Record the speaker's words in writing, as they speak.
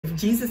If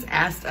Jesus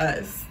asked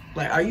us,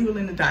 like, are you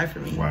willing to die for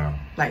me? Wow.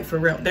 Like, for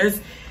real.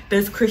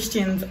 There's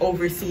Christians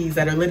overseas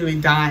that are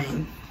literally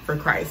dying for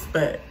Christ,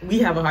 but we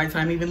have a hard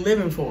time even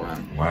living for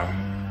him.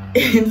 Wow.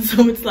 And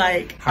so it's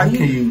like, how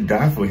can you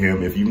die for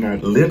him if you're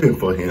not living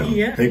for him?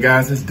 Yeah. Hey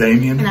guys, it's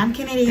Damien. And I'm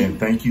Kenady. And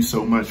thank you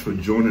so much for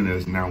joining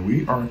us. Now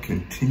we are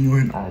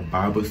continuing our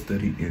Bible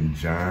study in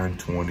John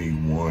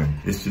 21.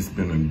 It's just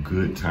been a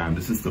good time.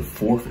 This is the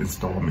 4th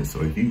installment.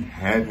 So if you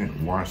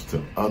haven't watched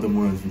the other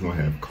ones, we're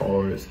gonna have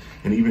cards.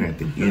 And even at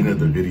the end of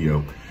the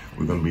video,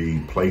 we're gonna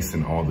be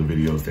placing all the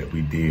videos that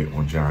we did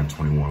on John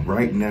 21.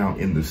 Right now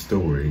in the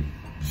story,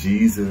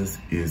 Jesus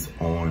is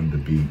on the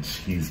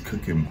beach. He's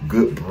cooking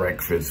good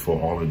breakfast for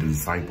all of the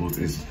disciples.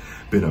 It's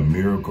been a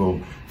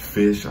miracle.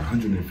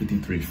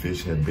 153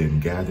 fish have been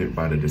gathered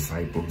by the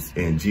disciples.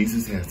 And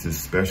Jesus has this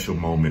special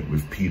moment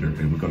with Peter,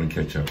 and we're gonna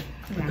catch up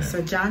with that.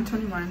 So John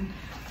 21,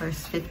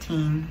 verse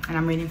 15, and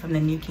I'm reading from the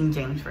New King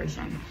James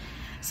Version.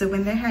 So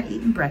when they had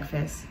eaten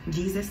breakfast,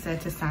 Jesus said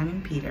to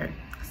Simon Peter,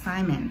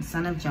 "Simon,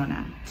 son of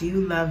Jonah, do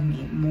you love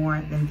me more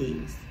than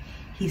these?"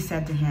 He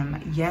said to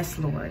him, "Yes,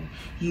 Lord,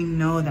 you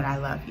know that I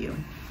love you."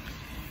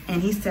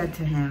 And he said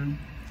to him,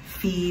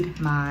 "Feed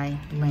my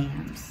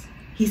lambs."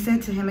 He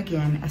said to him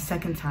again a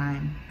second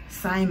time,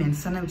 "Simon,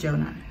 son of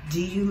Jonah, do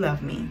you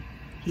love me?"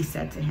 He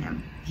said to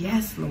him,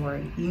 "Yes,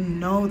 Lord, you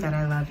know that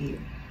I love you."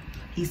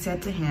 He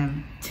said to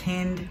him,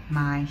 "Tend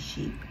my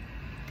sheep."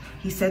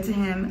 He said to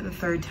him the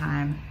third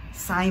time,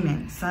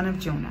 "Simon, son of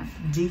Jonah,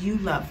 do you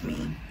love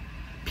me?"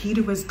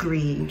 Peter was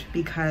grieved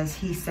because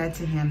he said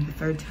to him the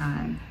third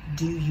time,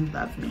 "Do you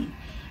love me?"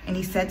 And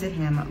he said to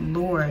him,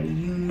 "Lord,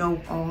 you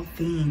know all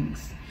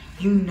things.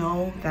 You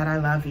know that I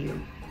love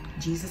you."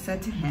 Jesus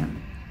said to him,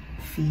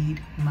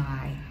 "Feed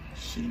my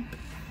sheep."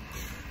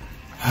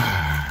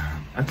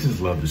 I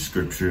just love the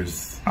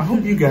scriptures. I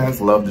hope you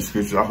guys love the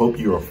scriptures. I hope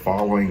you are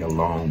following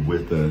along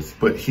with us.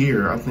 But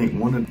here, I think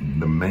one of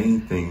the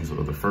main things,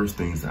 or the first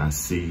things I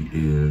see,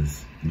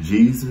 is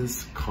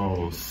Jesus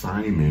calls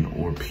Simon,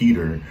 or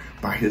Peter,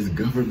 by his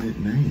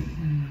government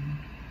name.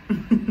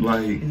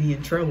 Like, is he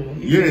in trouble?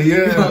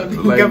 Yeah.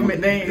 Like,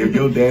 government name. If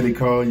your daddy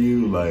call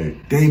you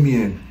like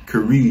Damien,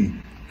 Kenady,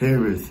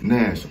 Harris,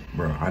 Nash,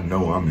 bro, I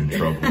know I'm in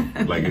trouble.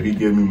 Like, if he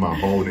give me my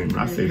whole name,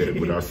 I say that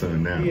with our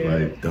son now,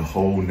 like the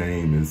whole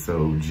name. And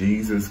so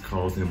Jesus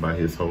calls him by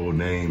his whole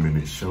name, and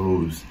it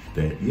shows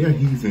that, yeah,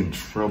 he's in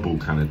trouble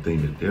kind of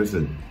thing, that there's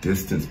a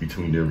distance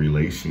between their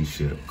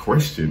relationship.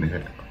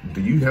 Question,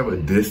 do you have a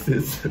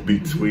distance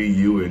between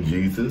you and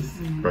Jesus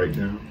right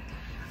now?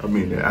 I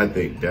mean, I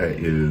think that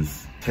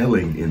is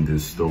telling in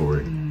this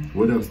story.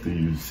 What else do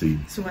you see?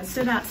 So what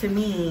stood out to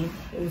me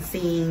was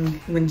seeing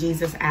when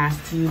Jesus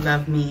asked, "Do you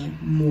love me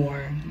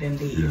more than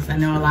these?" Yeah, I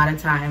know right. a lot of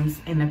times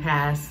in the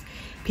past,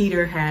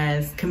 Peter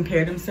has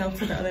compared himself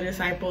to the other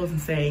disciples and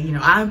say, you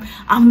know,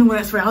 I'm the one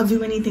that's right, I'll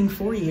do anything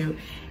for you.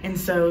 And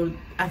so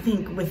I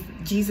think with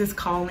Jesus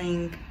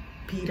calling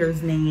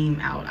Peter's name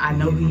out, I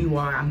know who you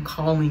are, I'm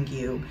calling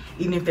you.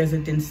 Even if there's a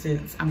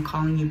distance, I'm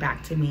calling you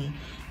back to me.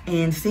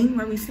 And seeing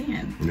where we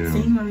stand,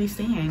 seeing where we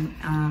stand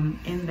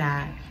in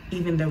that,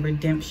 even the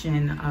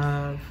redemption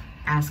of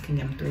asking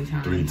him three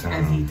times.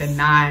 As he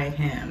denied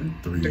him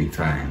three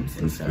times.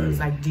 And so it's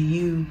like, do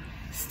you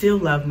still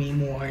love me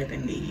more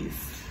than these?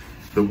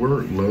 The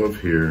word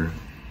love here,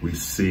 we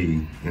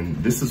see, and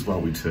this is why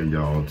we tell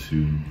y'all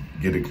to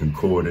get a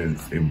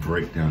concordance and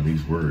break down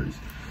these words.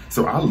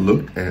 So I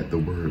looked at the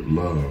word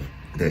love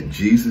that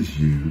Jesus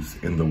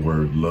used and the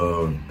word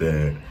love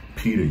that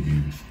Peter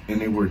used,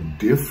 and they were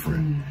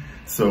different.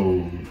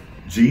 So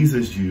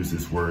Jesus used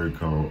this word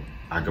called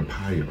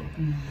agapio.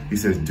 He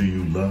says, "Do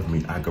you love me?"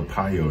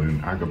 Agapio,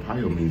 and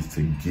agapio means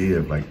to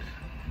give. Like,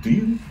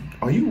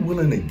 are you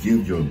willing to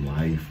give your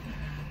life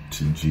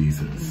to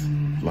Jesus?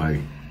 Like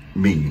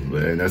me,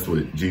 and that's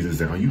what Jesus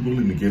said. Are you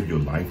willing to give your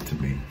life to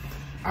me?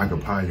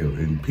 Agapio.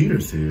 And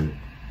Peter said,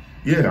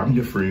 "Yeah, I'm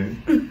your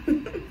friend."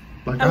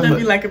 Like, I love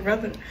you like a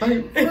brother.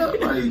 Like,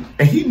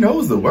 and he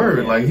knows the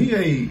word. Like, he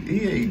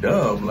ain't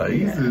dumb. Like,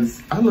 he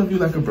says, "I love you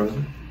like a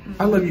brother.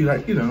 I love you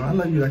like, I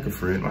love you like a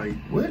friend." Like,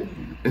 what?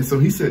 And so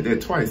he said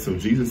that twice. So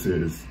Jesus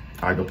says,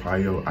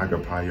 agapio,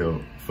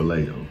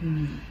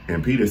 phileo.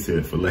 And Peter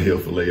said,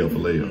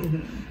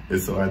 phileo.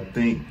 And so I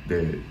think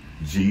that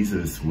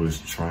Jesus was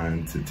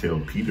trying to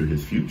tell Peter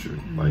his future.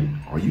 Like,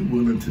 are you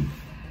willing to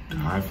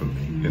die for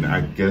me? And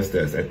I guess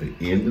that's at the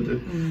end of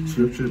the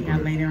scripture. Yeah,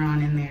 later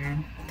on in there,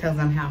 tells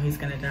him how he's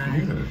gonna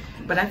die.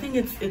 But I think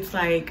it's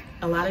like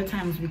a lot of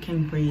times we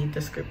can read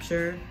the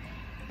scripture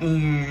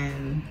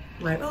and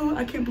like, oh,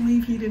 I can't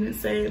believe he didn't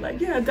say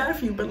like, yeah, die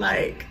for you. But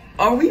like,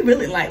 are we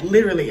really, like,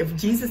 literally, if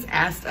Jesus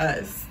asked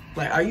us,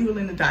 like, are you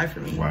willing to die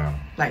for me? Wow.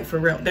 Like, for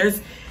real.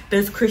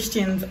 There's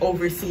Christians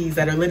overseas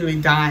that are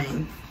literally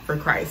dying for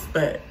Christ,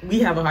 but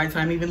we have a hard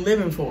time even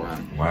living for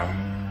him. Wow.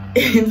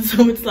 And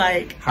so it's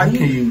like, how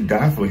can you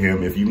die for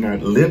him if you're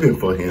not living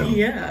for him?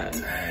 Yeah.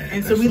 Dang.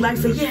 And so we like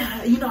to say,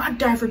 yeah, you know, I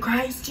died for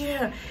Christ,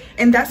 yeah.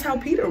 And that's how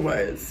Peter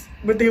was.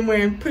 But then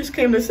when push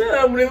came to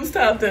shove, when it was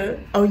time to,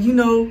 oh, you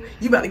know,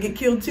 you about to get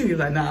killed too. He's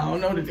like, nah, I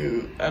don't know the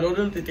dude. I don't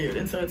know the dude.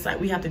 And so it's like,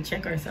 we have to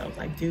check ourselves.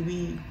 Like, do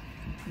we,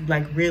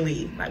 like,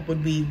 really, like,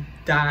 would we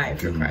die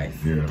for Christ?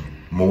 Yeah,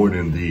 more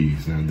than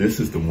these. Now, this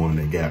is the one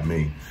that got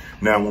me.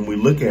 Now, when we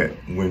look at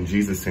when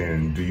Jesus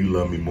saying, do you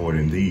love me more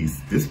than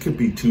these? This could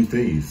be two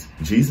things.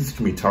 Jesus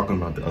can be talking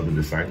about the other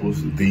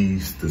disciples,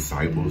 these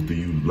disciples. Do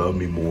you love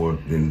me more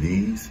than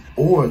these?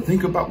 Or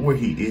think about where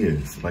he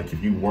is. Like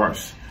if you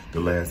watch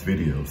the last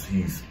videos,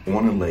 he's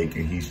on a lake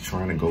and he's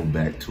trying to go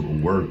back to a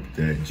work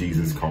that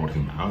Jesus called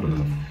him out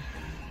of.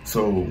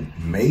 So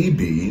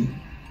maybe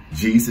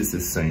Jesus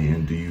is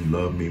saying, do you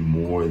love me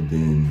more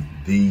than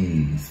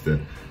these?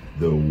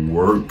 The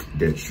work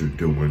that you're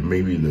doing,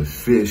 maybe the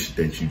fish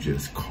that you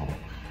just caught,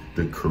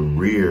 the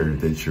career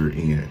that you're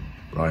in.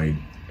 Like,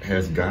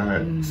 has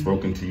God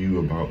spoken to you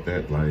about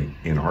that? Like,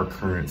 in our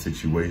current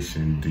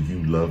situation, do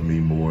you love me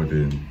more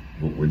than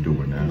what we're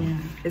doing now? Yeah,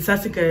 it's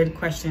such a good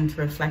question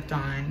to reflect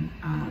on.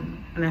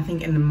 And I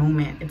think in the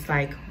moment, it's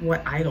like,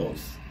 what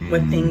idols,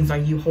 what things are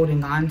you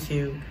holding on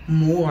to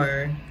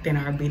more than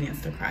our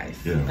obedience to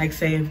Christ? Yeah. Like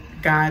say if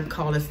God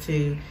called us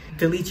to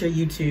delete your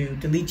YouTube,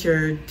 delete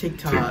your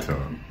TikTok,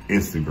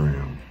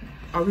 Instagram.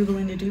 Are we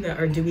willing to do that?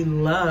 Or do we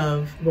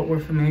love what we're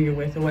familiar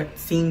with or what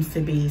seems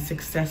to be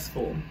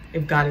successful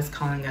if God is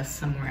calling us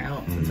somewhere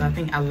else? And so I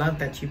think I love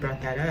that you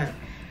brought that up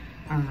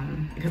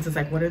because it's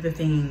like, what are the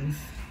things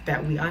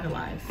that we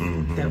idolize,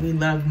 that we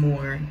love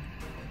more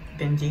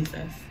than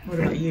Jesus? What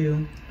about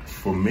you?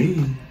 For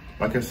me,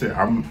 like I said,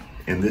 I'm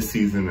in this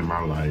season in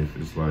my life,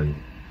 it's like,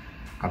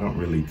 I don't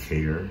really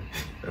care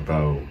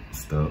about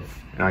stuff.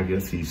 And I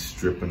guess he's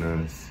stripping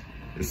us,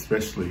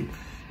 especially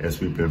as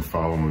we've been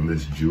following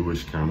this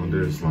Jewish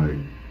calendar. It's like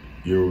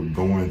you're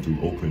going through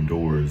open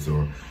doors,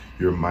 or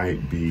you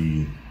might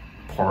be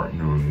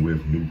partnering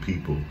with new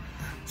people.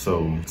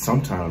 So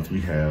sometimes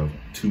we have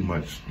too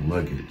much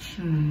luggage,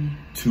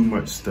 too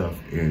much stuff,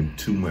 and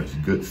too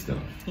much good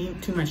stuff.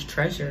 Too much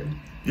treasure.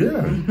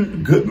 Yeah,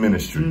 good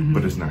ministry,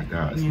 but it's not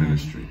God's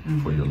ministry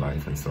for your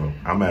life. And so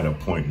I'm at a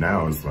point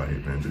now, it's like,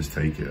 man, just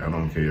take it. I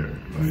don't care.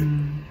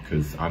 Like,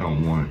 because I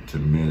don't want to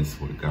miss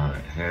what God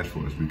has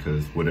for us,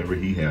 because whatever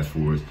he has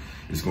for us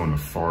is going to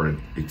far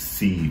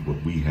exceed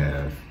what we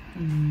have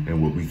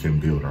and what we can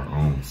build our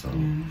own. So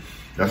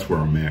that's where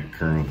I'm at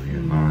currently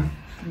in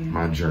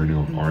my journey,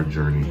 or our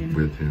journey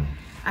with him.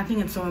 I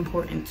think it's so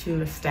important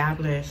to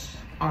establish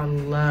our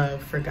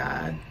love for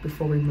God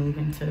before we move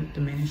into the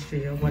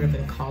ministry or whatever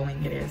the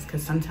calling it is,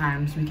 because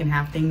sometimes we can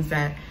have things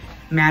that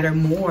matter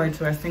more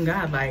to us than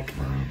God, like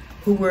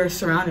who we're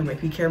surrounded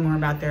with. We care more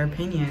about their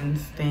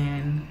opinions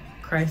than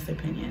Christ's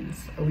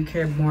opinions, or we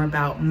care more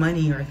about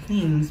money or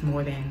things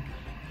more than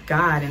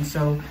God. And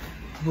so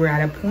we're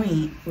at a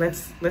point,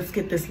 let's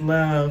get this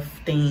love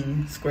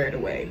thing squared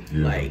away.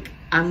 Like,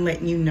 I'm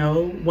letting you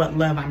know what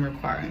love I'm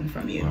requiring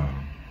from you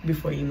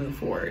before you move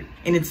forward.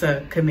 And it's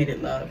a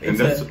committed love. And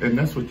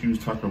that's what you was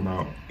talking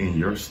about in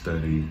your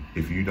study.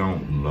 If you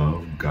don't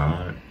love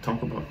God,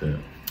 talk about that.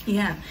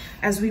 Yeah,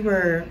 as we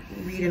were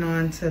reading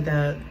on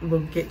to we'll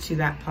get to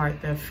that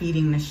part, the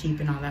feeding the sheep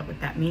and all that, what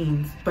that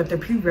means. But the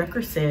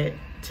prerequisite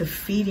to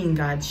feeding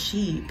God's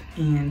sheep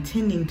and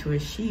tending to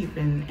his sheep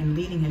and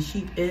leading his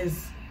sheep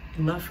is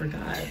love for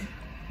God.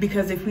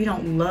 Because if we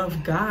don't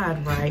love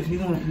God right, we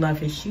won't love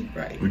his sheep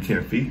right. We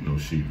can't feed no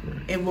sheep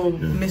right. And we'll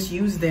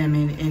misuse them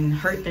and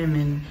hurt them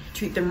and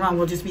treat them wrong.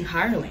 We'll just be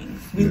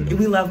hirelings.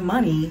 We love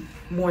money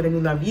more than we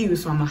love you,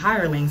 so I'm a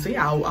hireling. So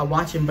yeah, I'll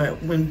watch him,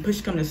 but when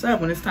push comes to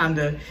shove,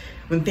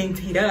 when things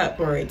heat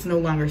up or it's no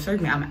longer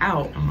serving me, I'm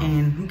out.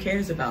 And who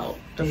cares about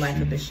the life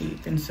of the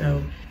sheep? And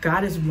so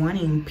God is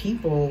wanting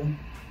people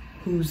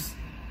who's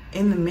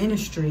in the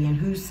ministry and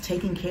who's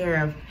taking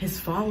care of his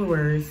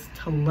followers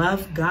to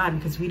love God,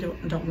 because we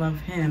don't love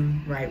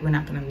him right, we're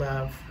not going to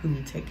love who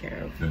we take care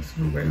of. That's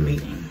who we're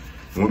leading.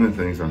 One of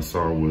the things I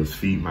saw was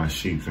feed my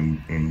sheep,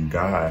 and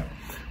God,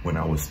 when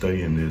I was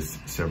studying this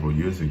several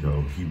years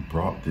ago, he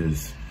brought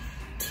this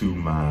to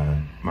my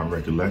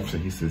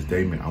recollection. He says,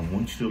 Damien, I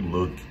want you to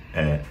look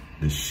at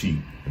the sheep,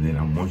 and then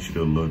I want you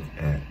to look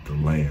at the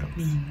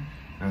lambs.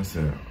 And I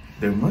said,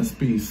 there must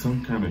be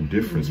some kind of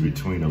difference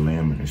between a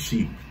lamb and a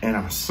sheep. And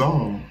I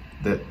saw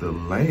that the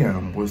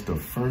lamb was the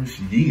first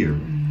year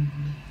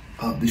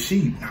of the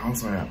sheep. And I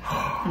was like,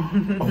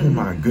 oh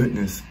my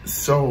goodness.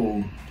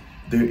 So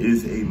there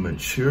is a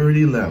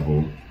maturity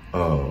level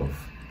of,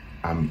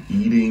 I'm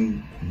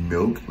eating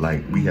milk,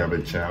 like we have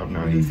a child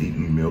now, he's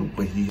eating milk,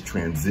 but he's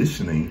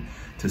transitioning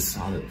to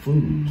solid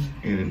foods.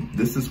 And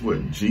this is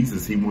what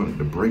Jesus, he wanted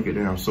to break it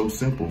down so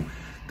simple,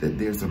 that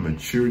there's a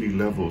maturity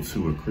level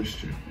to a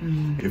Christian.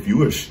 If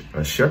you're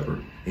a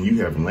shepherd and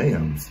you have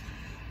lambs,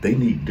 they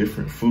need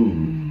different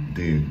food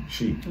than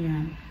sheep.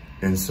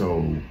 And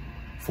so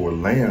for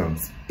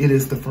lambs, it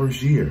is the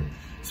first year.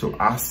 So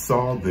I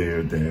saw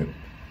there that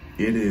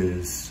it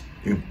is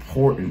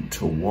important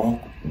to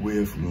walk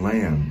with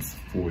lambs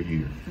for a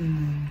year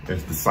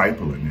as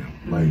discipling them,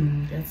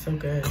 like that's so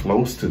good.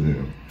 Close to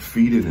them,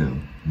 feeding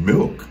them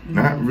milk,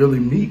 not really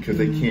meat because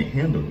they can't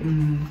handle it.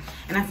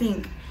 And I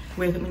think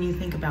when you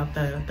think about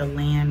the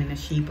lamb and the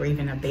sheep, or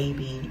even a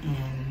baby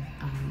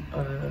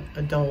and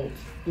adult,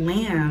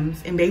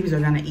 lambs and babies are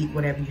gonna eat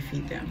whatever you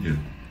feed them. Yeah.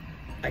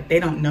 Like they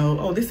don't know,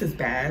 oh, this is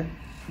bad,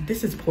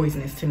 this is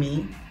poisonous to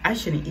me, I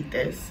shouldn't eat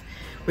this.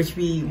 Which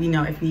we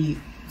know, if we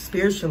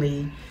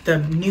spiritually, the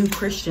new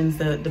Christians,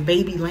 the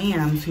baby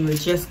lambs who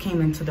just came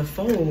into the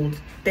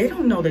fold, they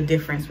don't know the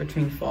difference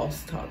between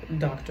false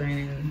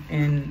doctrine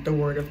and the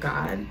word of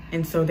God.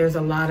 And so there's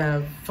a lot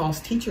of false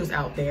teachers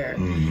out there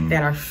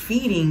that are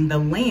feeding the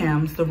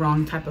lambs the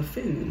wrong type of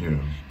food. Yeah.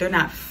 They're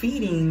not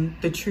feeding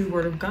the true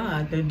word of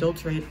God,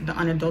 the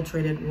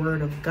unadulterated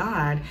word of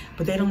God,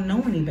 but they don't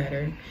know any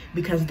better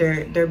because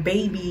they're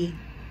baby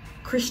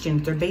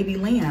Christians, they're baby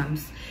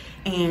lambs.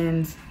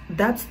 And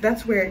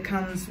that's where it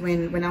comes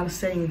when I was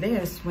studying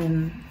this,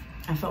 when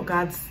I felt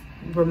God's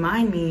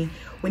remind me,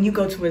 when you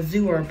go to a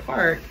zoo or a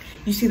park,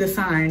 you see the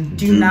sign,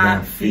 do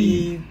not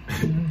feed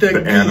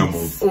the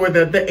animals or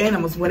the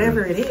animals,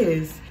 whatever it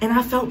is. And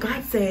I felt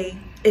God say,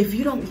 if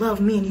you don't love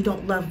me and you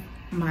don't love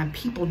my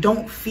people,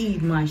 don't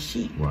feed my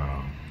sheep.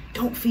 Wow.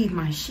 Don't feed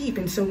my sheep.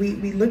 And so we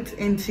looked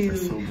into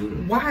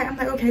why. I'm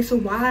like, okay, so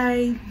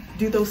why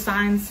are those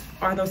signs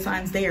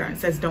there? And it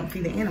says don't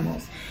feed the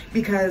animals,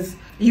 because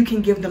you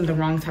can give them the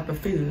wrong type of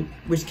food,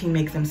 which can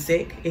make them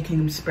sick. It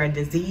can spread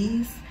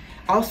disease.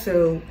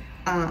 Also,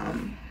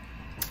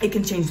 it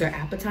can change their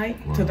appetite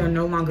so they'll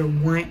no longer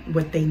want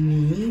what they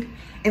need.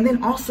 And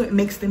then also it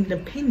makes them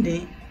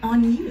dependent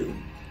on you.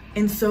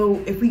 And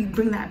so if we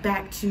bring that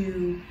back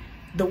to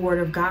the word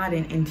of God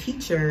and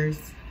teachers,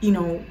 you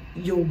know,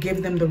 you'll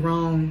give them the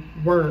wrong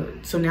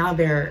word. So now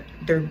they're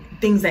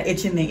things that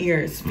itch in their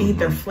ears, feed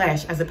their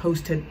flesh as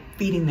opposed to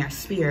feeding their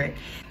spirit,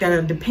 that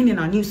are dependent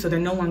on you. So they're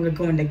no longer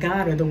going to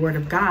God or the word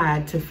of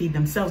God to feed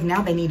themselves.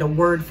 Now they need a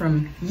word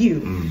from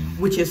you,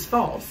 which is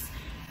false.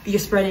 You're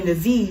spreading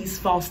disease,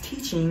 false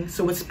teaching.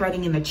 So it's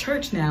spreading in the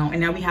church now. And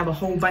now we have a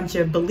whole bunch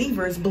of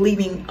believers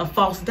believing a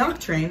false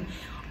doctrine,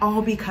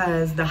 all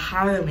because the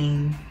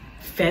hireling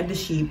fed the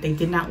sheep. They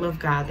did not love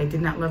God, they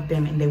did not love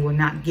them, and they were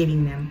not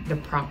giving them the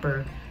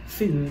proper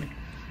food.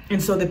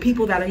 And so the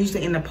people that are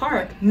usually in the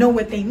park know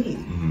what they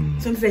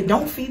need. So they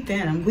don't feed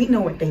them. We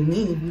know what they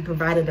need. We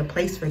provided a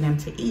place for them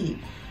to eat.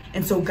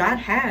 And so God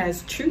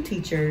has true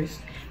teachers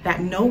that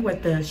know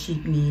what the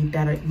sheep need,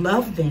 that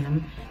love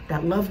them,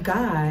 that love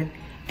God,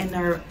 and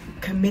are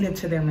committed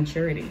to their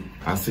maturity.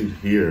 I see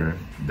here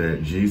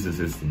that Jesus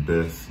is the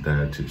best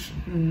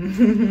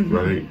dietitian,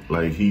 right?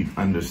 Like he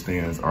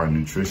understands our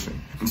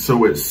nutrition.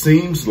 So it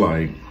seems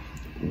like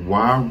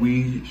why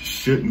we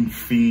shouldn't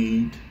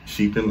feed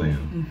sheep and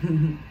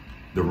lamb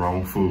the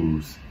wrong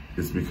foods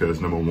is because,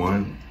 number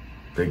one,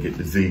 they get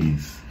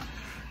disease.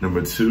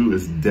 Number two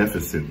is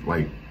deficit,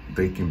 like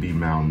they can be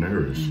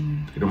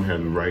malnourished. They don't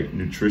have the right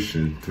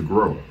nutrition to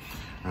grow.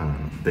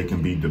 They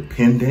can be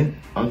dependent.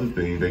 Other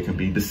things, they can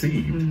be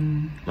deceived.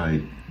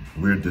 Like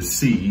we're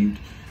deceived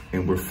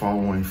and we're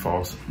following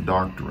false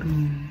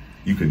doctrine.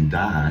 You can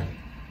die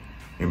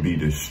and be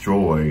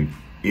destroyed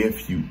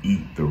if you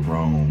eat the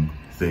wrong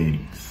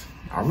things.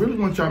 I really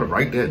want y'all to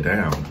write that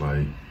down.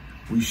 Like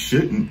we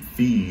shouldn't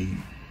feed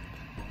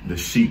the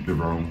sheep the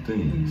wrong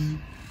things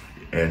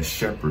as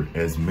shepherds,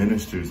 as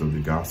ministers of the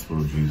gospel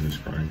of Jesus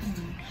Christ.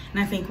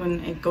 And I think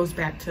when it goes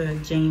back to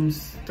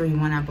James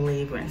 3:1, I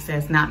believe, where it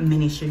says, not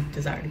many should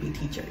desire to be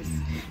teachers,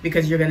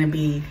 because you're going to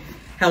be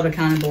held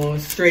accountable,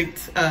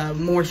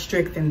 more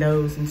strict than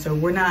those. And so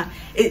we're not,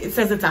 it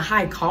says it's a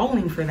high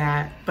calling for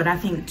that, but I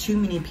think too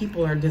many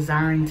people are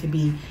desiring to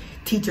be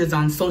teachers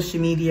on social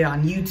media,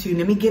 on YouTube.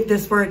 Let me get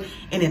this word,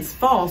 and it's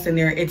false, and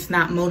it's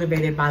not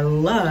motivated by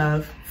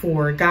love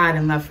for God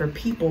and love for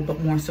people, but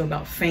more so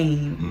about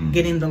fame,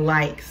 getting the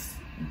likes,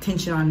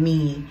 attention on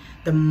me,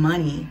 the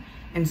money.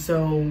 And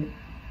so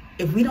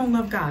if we don't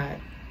love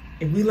God,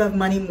 if we love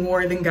money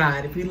more than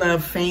God, if we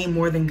love fame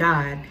more than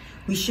God,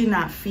 we should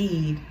not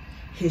feed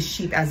his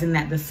sheep, as in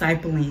that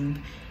discipling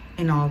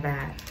and all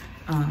that.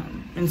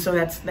 And so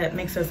that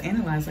makes us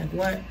analyze, like,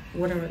 what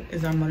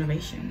is our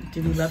motivation?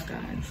 Do we love God?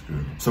 That's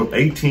good. So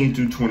 18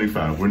 through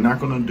 25, we're not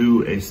going to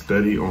do a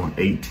study on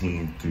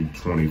 18 through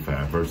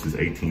 25, verses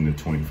 18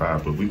 to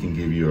 25, but we can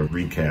give you a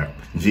recap.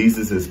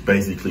 Jesus is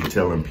basically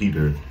telling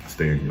Peter,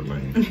 stay in your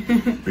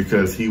lane,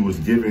 because he was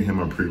giving him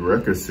a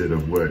prerequisite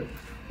of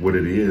what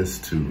it is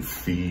to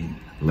feed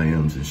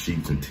lambs and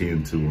sheep and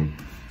tend to them.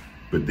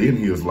 But then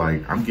he was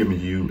like, I'm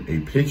giving you a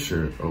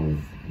picture of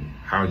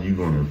how you're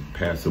going to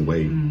pass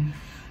away,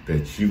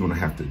 that you're going to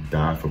have to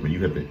die for me.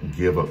 You have to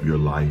give up your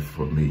life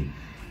for me.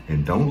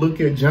 And don't look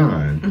at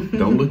John.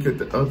 Don't look at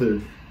the other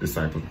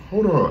disciples.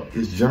 Hold on.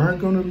 Is John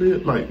going to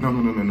live? Like,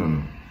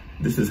 no.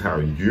 This is how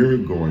you're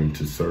going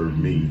to serve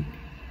me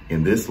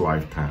in this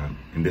lifetime.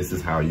 And this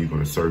is how you're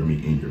going to serve me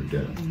in your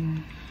death.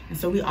 And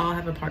so we all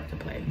have a part to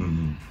play.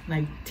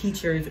 Like,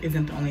 teachers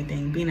isn't the only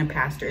thing. Being a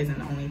pastor isn't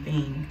the only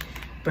thing.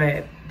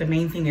 But the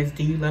main thing is,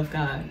 do you love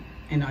God?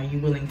 And are you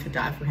willing to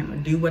die for him or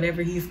do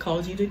whatever he's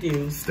called you to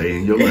do? Stay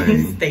in your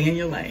lane. Stay in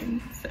your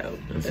lane. So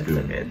that's good.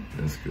 so good.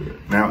 That's good.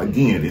 Now,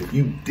 again, if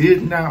you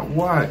did not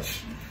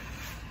watch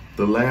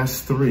the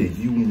last 3,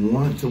 you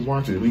want to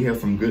watch it. We have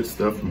some good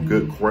stuff, some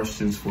good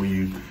questions for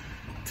you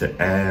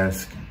to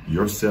ask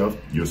yourself,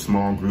 your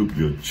small group,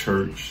 your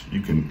church.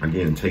 You can,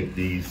 again, take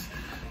these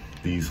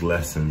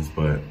lessons,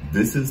 but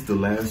this is the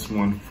last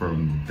one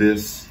from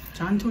this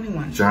John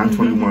 21. John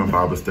 21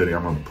 Bible study.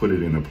 I'm going to put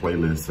it in a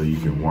playlist so you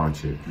can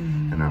watch it,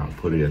 and I'll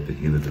put it at the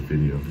end of the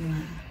video.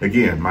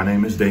 Again, my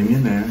name is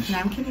Damien Nash. And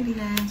I'm Kenady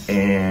Nash.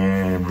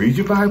 And read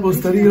your Bible,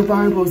 study your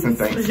Bibles, and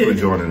thanks for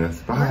joining us.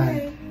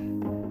 Bye.